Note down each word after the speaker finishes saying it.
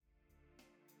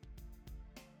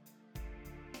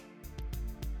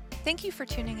Thank you for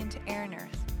tuning into Air and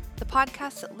Earth, the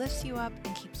podcast that lifts you up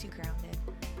and keeps you grounded.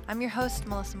 I'm your host,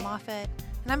 Melissa Moffett,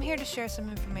 and I'm here to share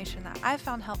some information that I've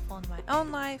found helpful in my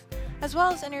own life, as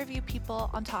well as interview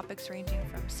people on topics ranging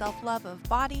from self-love of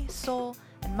body, soul,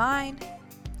 and mind,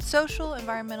 social,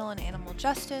 environmental, and animal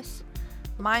justice,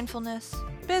 mindfulness,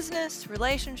 business,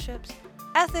 relationships,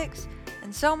 ethics,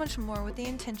 and so much more, with the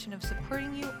intention of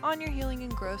supporting you on your healing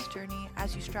and growth journey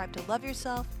as you strive to love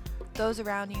yourself, those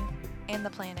around you, and the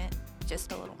planet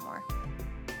just a little more.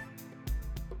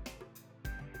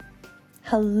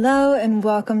 Hello and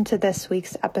welcome to this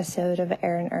week's episode of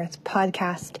Air and Earth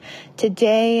podcast.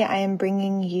 Today I am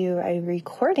bringing you a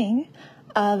recording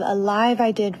of a live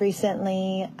I did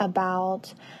recently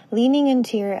about leaning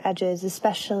into your edges,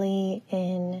 especially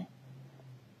in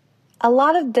a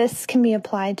lot of this can be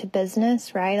applied to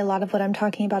business, right? A lot of what I'm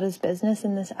talking about is business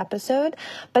in this episode,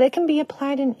 but it can be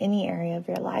applied in any area of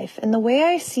your life. And the way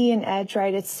I see an edge,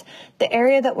 right, it's the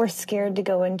area that we're scared to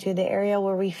go into, the area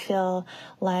where we feel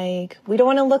like we don't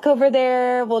want to look over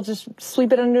there, we'll just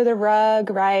sweep it under the rug,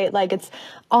 right? Like it's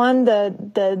on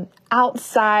the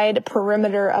outside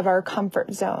perimeter of our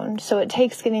comfort zone. So it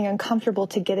takes getting uncomfortable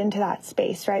to get into that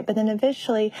space, right? But then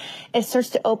eventually it starts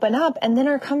to open up and then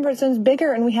our comfort zone's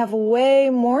bigger and we have way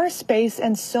more space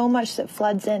and so much that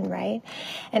floods in, right?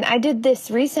 And I did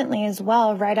this recently as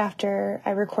well, right after I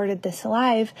recorded this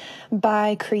live,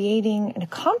 by creating a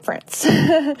conference,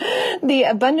 the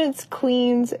Abundance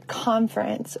Queens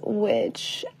Conference,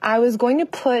 which I was going to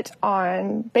put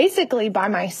on basically by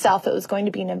myself. It was going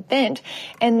to be an event.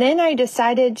 And then I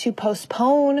decided to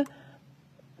postpone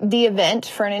the event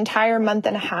for an entire month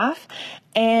and a half.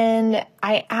 And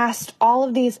I asked all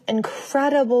of these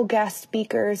incredible guest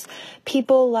speakers,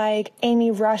 people like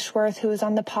Amy Rushworth, who was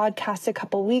on the podcast a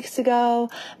couple weeks ago,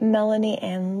 Melanie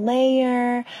Ann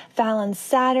Layer, Fallon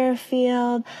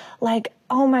Satterfield, like,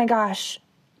 oh my gosh,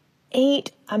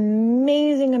 8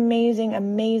 amazing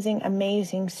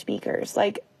speakers,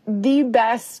 like the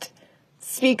best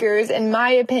speakers, in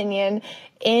my opinion,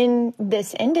 in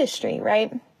this industry,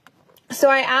 right? So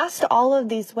I asked all of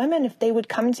these women if they would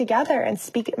come together and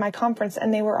speak at my conference,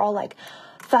 and they were all like,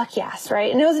 fuck yes, right?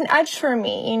 And it was an edge for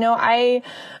me. I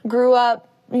grew up,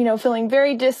 feeling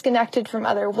very disconnected from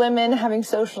other women, having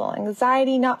social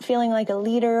anxiety, not feeling like a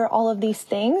leader, all of these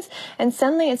things. And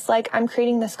suddenly it's like I'm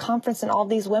creating this conference and all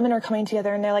these women are coming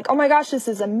together and they're like, oh my gosh, this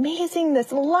is amazing,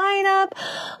 this lineup.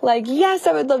 Like, yes,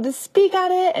 I would love to speak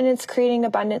at it. And it's creating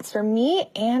abundance for me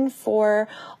and for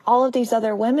all of these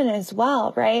other women as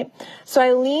well, right? So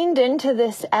I leaned into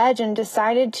this edge and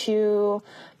decided to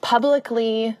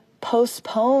publicly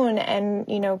postpone and,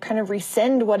 kind of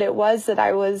rescind what it was that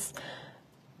I was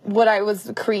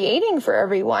creating for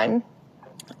everyone,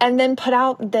 and then put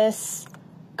out this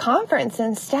conference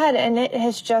instead. And it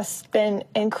has just been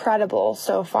incredible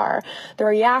so far. The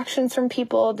reactions from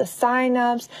people, the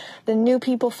signups, the new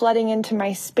people flooding into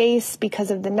my space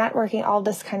because of the networking, all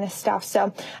this kind of stuff.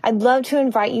 So I'd love to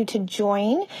invite you to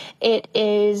join. It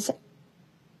is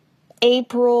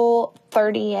April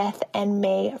 30th and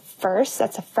May 1st.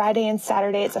 That's a Friday and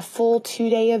Saturday. It's a full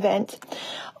 2-day event.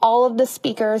 All of the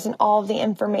speakers and all of the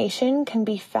information can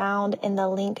be found in the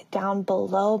link down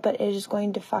below, but it is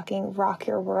going to fucking rock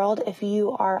your world if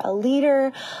you are a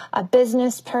leader, a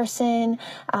business person,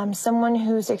 someone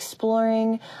who's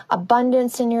exploring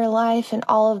abundance in your life and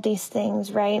all of these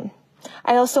things, right?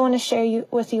 I also want to share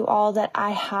with you all that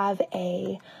I have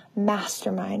a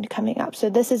mastermind coming up. So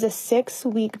this is a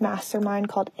 6-week mastermind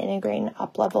called Integrate and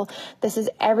Uplevel. This is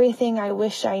everything I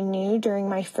wish I knew during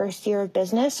my first year of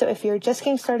business. So if you're just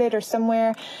getting started or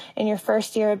somewhere in your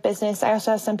first year of business, I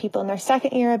also have some people in their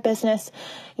second year of business,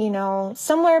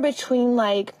 somewhere between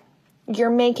like, you're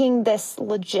making this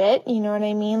legit, you know what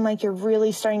I mean? Like you're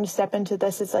really starting to step into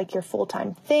this as like your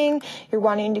full-time thing. You're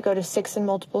wanting to go to 6 and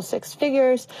multiple 6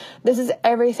 figures. This is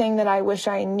everything that I wish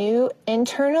I knew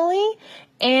internally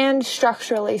and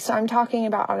structurally. So I'm talking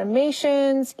about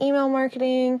automations, email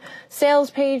marketing, sales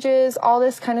pages, all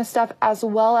this kind of stuff, as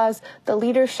well as the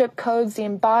leadership codes, the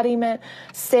embodiment,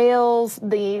 sales,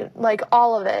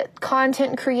 all of it,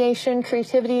 content creation,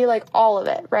 creativity, like all of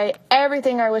it, right?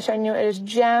 Everything I wish I knew. It is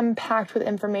jam-packed with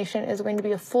information. It is going to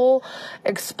be a full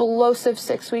explosive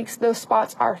 6 weeks. Those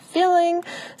spots are filling.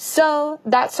 So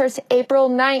that starts April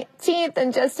 19th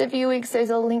in just a few weeks. There's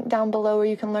a link down below where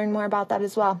you can learn more about that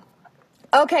as well.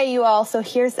 Okay, you all, so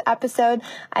here's the episode.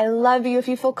 I love you. If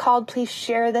you feel called, please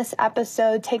share this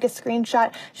episode. Take a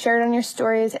screenshot, share it on your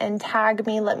stories, and tag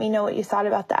me. Let me know what you thought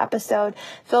about the episode.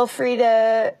 Feel free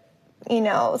to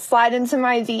slide into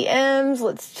my DMs.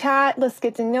 Let's chat. Let's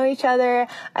get to know each other.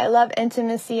 I love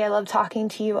intimacy. I love talking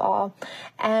to you all.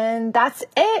 And that's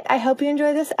it. I hope you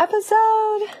enjoy this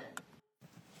episode.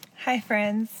 Hi,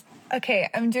 friends. Okay,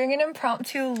 I'm doing an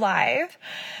impromptu live.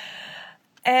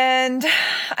 And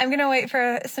I'm going to wait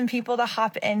for some people to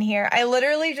hop in here. I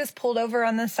literally just pulled over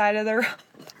on the side of the road.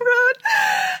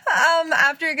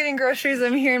 After getting groceries,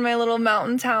 I'm here in my little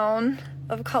mountain town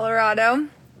of Colorado.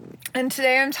 And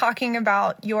today I'm talking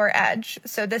about your edge.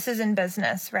 So this is in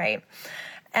business, right?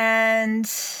 And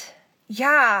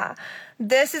yeah,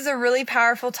 this is a really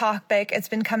powerful topic. It's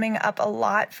been coming up a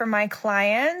lot for my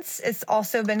clients. It's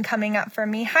also been coming up for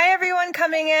me. Hi, everyone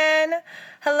coming in.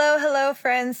 Hello,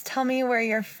 friends. Tell me where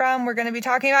you're from. We're going to be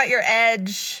talking about your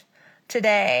edge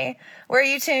today. Where are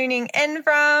you tuning in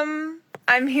from?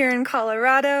 I'm here in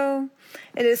Colorado.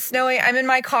 It is snowy. I'm in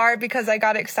my car because I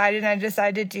got excited and I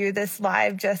decided to do this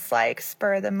live just like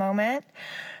spur of the moment.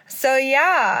 So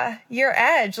yeah, your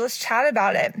edge. Let's chat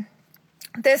about it.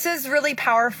 This is really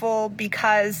powerful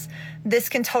because this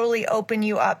can totally open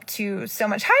you up to so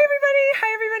much. Hi,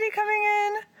 everybody coming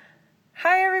in.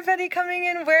 Hi, everybody coming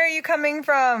in. Where are you coming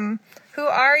from? Who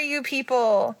are you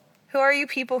people? Who are you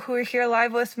people who are here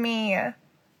live with me?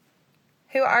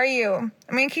 Who are you?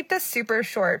 I'm going to keep this super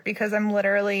short because I'm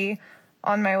literally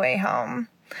on my way home.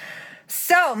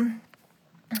 So,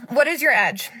 what is your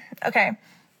edge? Okay.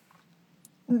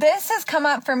 This has come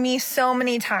up for me so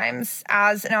many times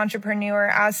as an entrepreneur,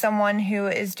 as someone who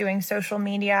is doing social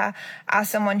media, as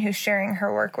someone who's sharing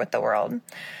her work with the world.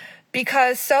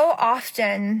 Because so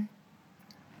often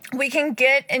we want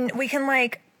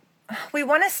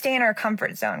to stay in our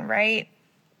comfort zone, right?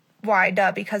 Why?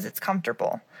 Duh, because it's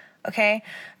comfortable. Okay.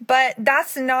 But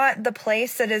that's not the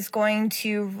place that is going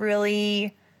to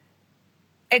really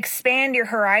expand your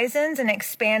horizons and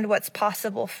expand what's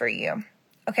possible for you.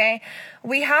 Okay,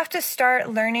 we have to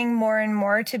start learning more and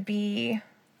more to be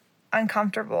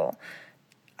uncomfortable.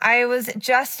 I was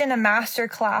just in a master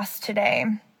class today.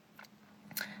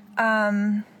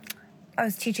 I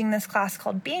was teaching this class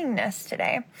called Beingness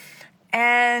today.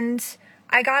 And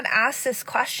I got asked this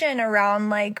question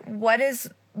around what is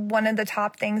one of the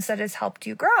top things that has helped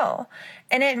you grow?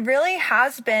 And it really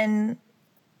has been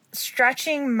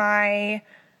stretching my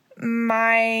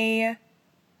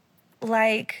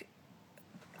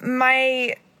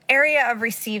area of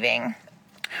receiving.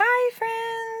 Hi,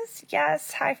 friends.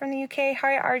 Yes. Hi from the UK.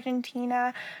 Hi,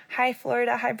 Argentina. Hi,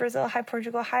 Florida. Hi, Brazil. Hi,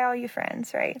 Portugal. Hi, all you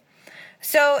friends, right?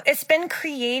 So it's been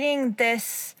creating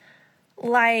this,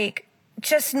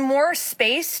 just more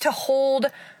space to hold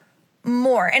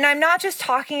more. And I'm not just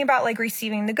talking about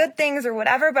receiving the good things or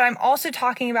whatever, but I'm also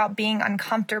talking about being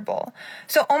uncomfortable.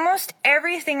 So almost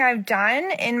everything I've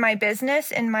done in my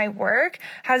business, in my work,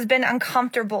 has been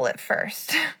uncomfortable at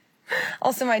first.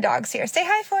 Also, my dog's here. Say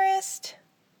hi, Forrest.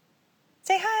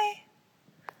 Say hi.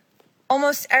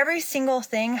 Almost every single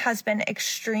thing has been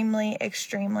extremely,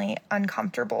 extremely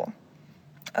uncomfortable.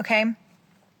 Okay?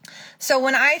 So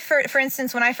when for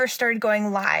instance, when I first started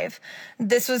going live,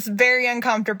 this was very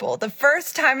uncomfortable. The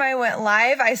first time I went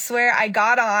live, I swear I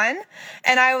got on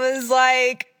and I was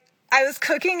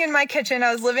cooking in my kitchen.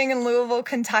 I was living in Louisville,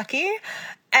 Kentucky,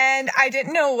 and I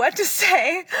didn't know what to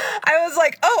say. I was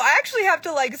like, oh, I actually have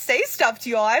to say stuff to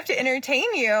you all. I have to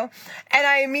entertain you. And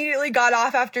I immediately got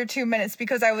off after 2 minutes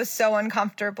because I was so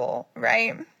uncomfortable,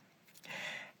 right?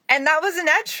 And that was an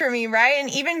edge for me, right? And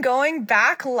even going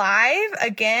back live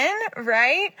again,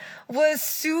 right, was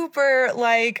super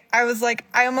I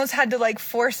almost had to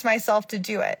force myself to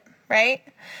do it, right?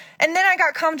 And then I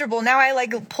got comfortable. Now I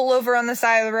pull over on the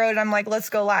side of the road and I'm like, let's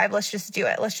go live. Let's just do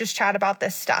it. Let's just chat about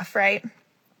this stuff, right?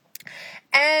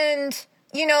 And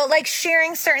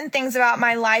sharing certain things about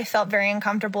my life felt very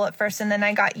uncomfortable at first, and then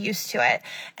I got used to it.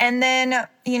 And then,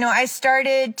 I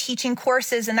started teaching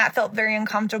courses, and that felt very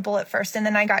uncomfortable at first, and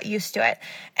then I got used to it.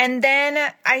 And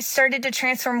then I started to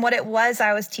transform what it was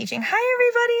I was teaching. Hi,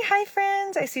 everybody. Hi,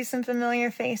 friends. I see some familiar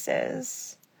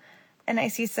faces, and I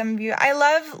see some of you. I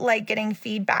love, getting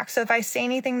feedback. So if I say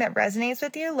anything that resonates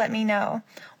with you, let me know.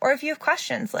 Or if you have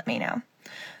questions, let me know.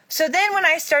 So then when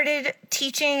I started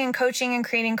teaching and coaching and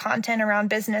creating content around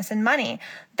business and money,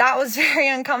 that was very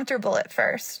uncomfortable at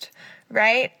first,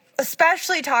 right?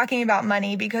 Especially talking about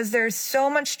money because there's so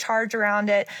much charge around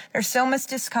it. There's so much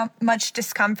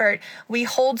discomfort. We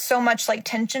hold so much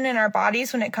tension in our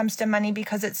bodies when it comes to money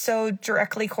because it's so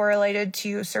directly correlated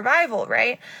to survival,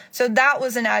 right? So that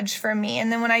was an edge for me. And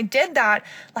then when I did that,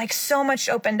 so much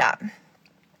opened up.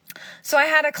 So I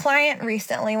had a client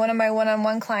recently, one of my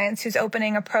one-on-one clients, who's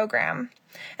opening a program.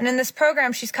 And in this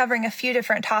program, she's covering a few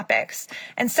different topics.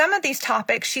 And some of these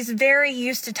topics she's very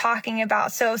used to talking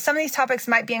about. So some of these topics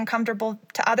might be uncomfortable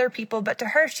to other people, but to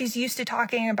her, she's used to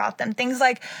talking about them. Things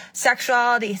like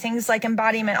sexuality, things like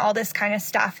embodiment, all this kind of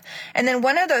stuff. And then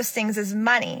one of those things is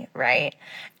money, right?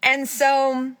 And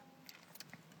so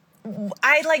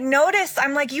I noticed,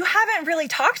 I'm like, you haven't really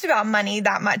talked about money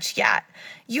that much yet.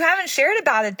 You haven't shared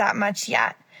about it that much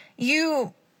yet.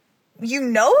 You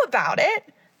know about it.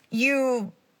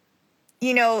 You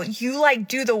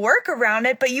do the work around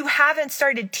it, but you haven't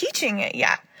started teaching it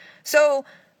yet. So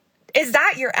is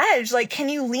that your edge? Can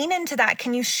you lean into that?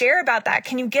 Can you share about that?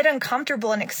 Can you get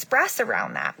uncomfortable and express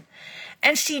around that?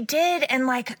 And she did. And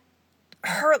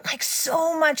her,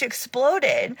 so much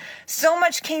exploded. So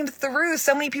much came through.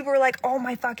 So many people were like, oh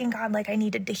my fucking God, I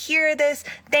needed to hear this.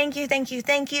 Thank you, thank you,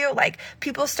 thank you.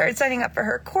 People started signing up for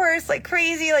her course like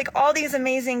crazy. All these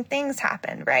amazing things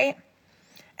happened, right?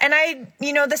 And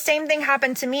the same thing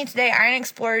happened to me today. I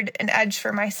explored an edge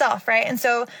for myself, right? And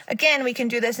so again, we can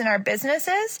do this in our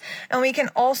businesses, and we can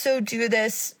also do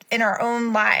this in our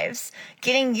own lives,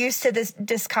 getting used to this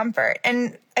discomfort.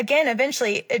 And again,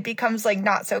 eventually it becomes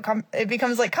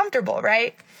comfortable,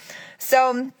 right?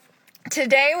 So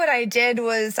today what I did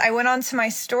was I went onto my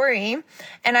story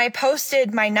and I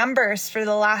posted my numbers for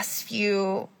the last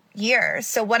few years.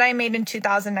 So what I made in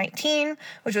 2019,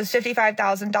 which was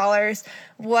 $55,000,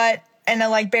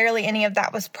 barely any of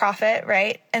that was profit,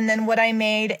 right? And then what I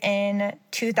made in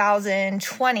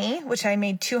 2020, which I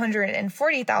made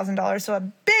 $240,000, so a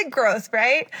big growth,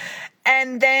 right?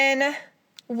 And then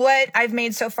what I've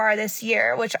made so far this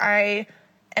year, which I'm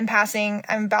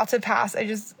about to pass.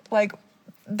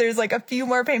 There's a few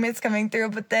more payments coming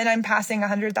through, but then I'm passing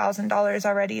 $100,000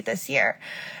 already this year.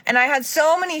 And I had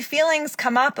so many feelings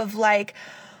come up of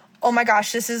oh my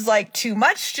gosh, this is too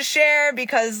much to share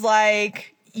because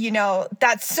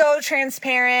that's so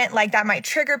transparent. That might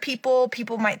trigger people.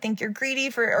 People might think you're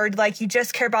greedy or you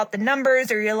just care about the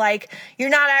numbers, or you're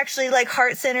not actually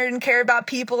heart-centered and care about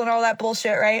people and all that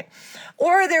bullshit, right?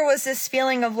 Or there was this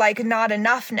feeling of not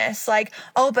enoughness,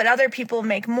 oh, but other people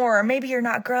make more, or maybe you're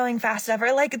not growing fast enough,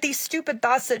 or these stupid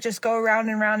thoughts that just go around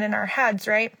and around in our heads,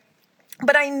 right?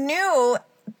 But I knew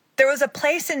there was a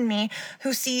place in me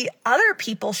who see other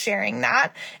people sharing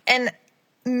that, and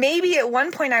maybe at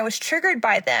one point I was triggered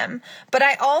by them, but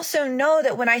I also know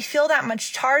that when I feel that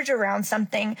much charge around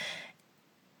something,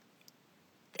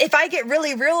 if I get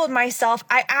really real with myself,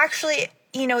 I actually,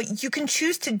 you can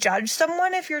choose to judge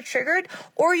someone if you're triggered,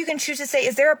 or you can choose to say,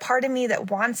 is there a part of me that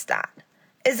wants that?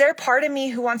 Is there a part of me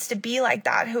who wants to be like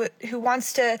that, who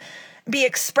wants to be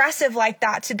expressive like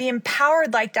that, to be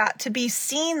empowered like that, to be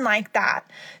seen like that,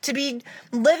 to be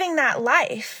living that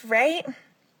life, right?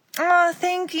 Oh,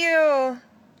 thank you.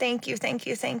 Thank you, thank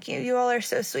you, thank you. You all are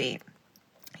so sweet.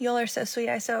 You all are so sweet.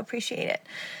 I so appreciate it.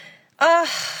 Oh,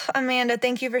 Amanda,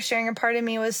 thank you for sharing. A part of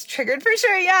me was triggered for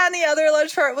sure. Yeah, and the other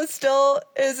large part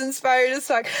is inspired as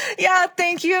fuck. Yeah,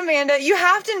 thank you, Amanda. You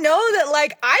have to know that,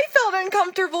 I felt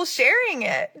uncomfortable sharing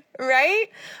it, right?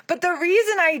 But the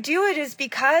reason I do it is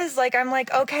because, I'm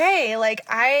okay,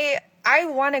 I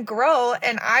want to grow,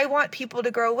 and I want people to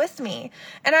grow with me.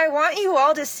 And I want you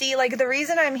all to see, the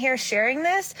reason I'm here sharing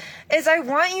this is I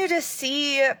want you to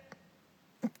see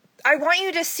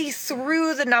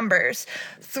through the numbers,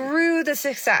 through the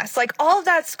success. All of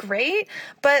that's great,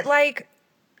 but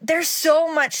there's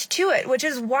so much to it, which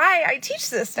is why I teach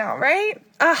this now, right?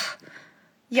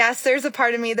 Yes, there's a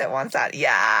part of me that wants that.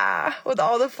 Yeah, with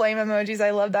all the flame emojis.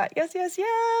 I love that. Yes, yes,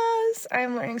 yes.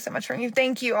 I'm learning so much from you.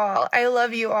 Thank you all. I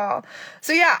love you all.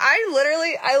 So yeah, I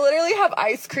literally have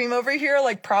ice cream over here,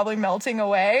 probably melting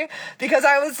away, because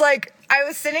I was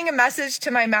sending a message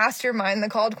to my mastermind, the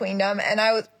Called Queendom, and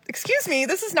excuse me,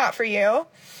 this is not for you.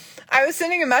 I was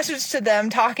sending a message to them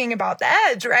talking about the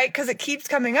edge, right? Because it keeps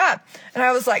coming up. And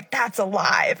I was that's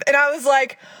alive. And I was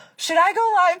should I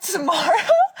go live tomorrow?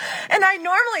 And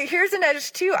here's an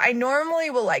edge too. I normally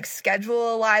will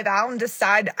schedule a live out and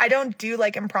decide. I don't do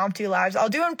impromptu lives. I'll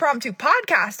do impromptu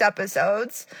podcast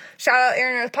episodes. Shout out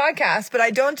Aaron Earth Podcast, but I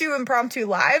don't do impromptu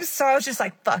lives. So I was just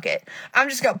fuck it. I'm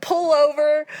just going to pull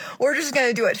over. We're just going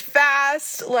to do it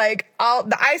fast.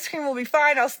 The ice cream will be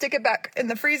fine. I'll stick it back in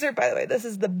the freezer. By the way, this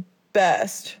is the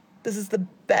best. This is the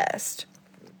best.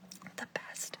 The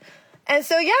best. And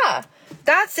so, yeah,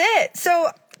 that's it.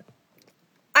 So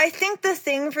I think the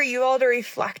thing for you all to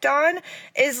reflect on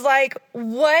is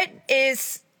what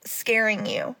is scaring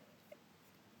you?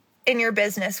 in your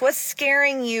business? What's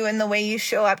scaring you in the way you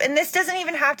show up? And this doesn't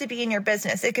even have to be in your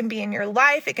business. It can be in your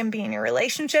life. It can be in your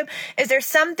relationship. Is there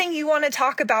something you want to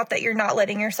talk about that you're not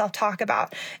letting yourself talk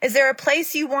about? Is there a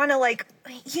place you want to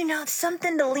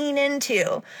something to lean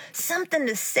into, something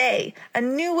to say, a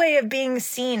new way of being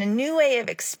seen, a new way of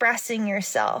expressing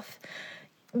yourself?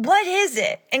 What is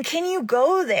it? And can you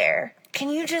go there? Can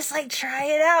you just try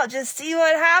it out? Just see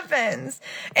what happens.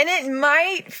 And it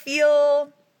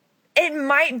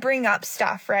might bring up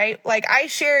stuff, right? Like I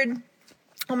shared,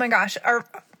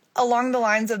 along the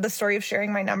lines of the story of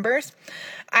sharing my numbers,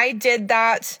 I did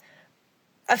that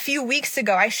a few weeks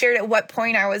ago. I shared at what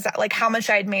point I was at, how much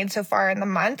I had made so far in the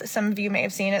month. Some of you may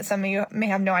have seen it. Some of you may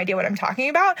have no idea what I'm talking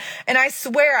about. And I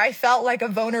swear I felt like a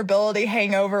vulnerability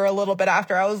hangover a little bit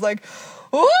after. I was like,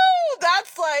 ooh,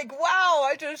 that's wow,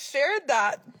 I just shared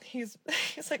that. He's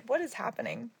like, what is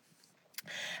happening?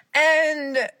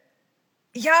 And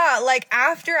yeah,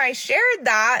 after I shared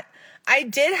that, I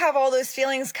did have all those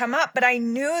feelings come up, but I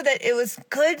knew that it was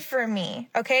good for me.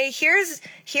 Okay.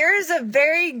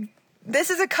 This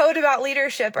is a code about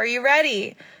leadership. Are you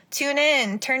ready? Tune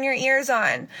in, turn your ears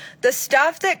on. The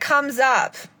stuff that comes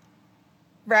up,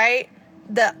 right?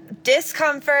 The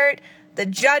discomfort, the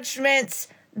judgments,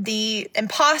 the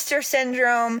imposter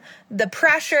syndrome, the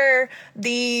pressure,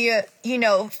 the,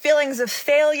 feelings of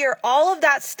failure, all of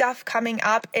that stuff coming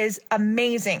up is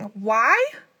amazing. Why?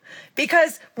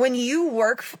 Because when you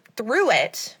work through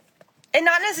it, and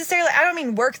not necessarily, I don't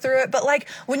mean work through it, but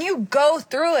when you go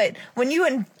through it, when you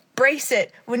embrace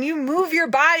it, when you move your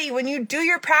body, when you do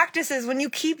your practices, when you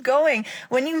keep going,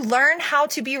 when you learn how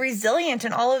to be resilient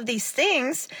in all of these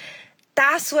things,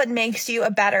 that's what makes you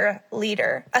a better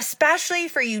leader, especially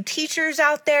for you teachers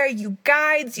out there, you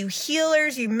guides, you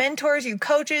healers, you mentors, you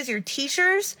coaches, your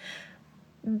teachers.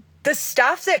 The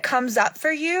stuff that comes up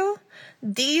for you,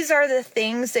 these are the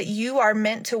things that you are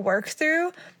meant to work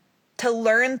through, to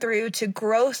learn through, to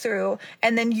grow through,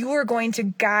 and then you are going to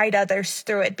guide others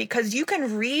through it, because you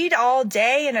can read all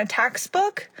day in a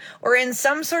textbook or in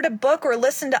some sort of book or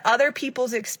listen to other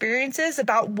people's experiences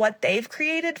about what they've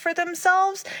created for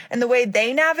themselves and the way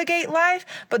they navigate life.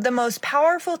 But the most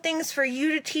powerful things for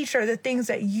you to teach are the things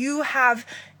that you have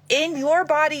in your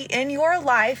body, in your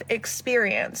life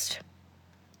experienced.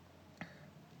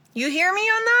 You hear me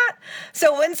on that?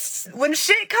 So when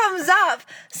shit comes up,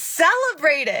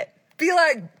 celebrate it. Be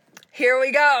like, here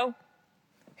we go.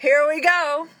 Here we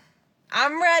go.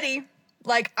 I'm ready.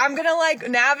 I'm going to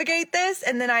navigate this.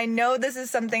 And then I know this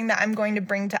is something that I'm going to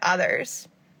bring to others.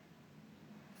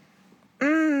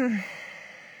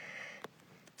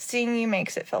 Seeing you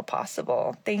makes it feel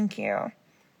possible. Thank you.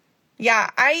 Yeah,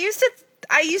 I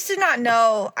used to not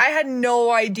know. I had no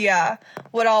idea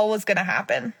what all was going to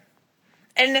happen.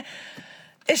 And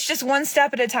it's just one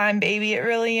step at a time, baby. It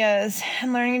really is.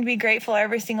 And learning to be grateful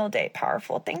every single day.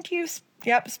 Powerful. Thank you.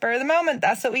 Yep. Spur of the moment.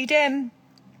 That's what we did.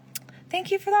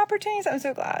 Thank you for the opportunities. I'm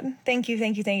so glad. Thank you.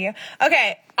 Thank you. Thank you.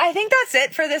 Okay. I think that's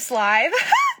it for this live.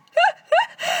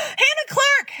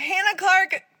 Hannah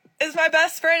Clark is my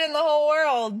best friend in the whole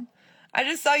world. I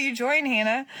just saw you join,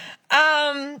 Hannah.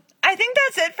 I think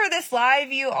that's it for this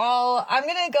live, you all. I'm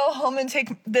going to go home and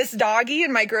take this doggy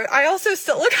and I also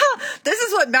still, look how, this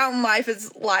is what mountain life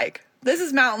is like. This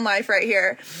is mountain life right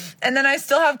here. And then I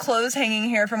still have clothes hanging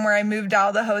here from where I moved out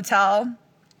of the hotel.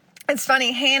 It's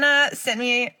funny, Hannah sent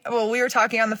me, we were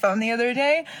talking on the phone the other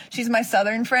day. She's my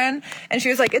southern friend. And she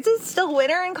was like, is it still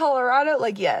winter in Colorado?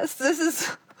 Yes, this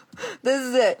is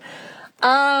it. Okay,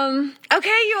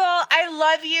 you all, I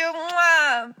love you.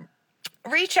 Mwah.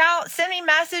 Reach out, send me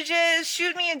messages,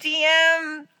 shoot me a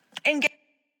DM, and get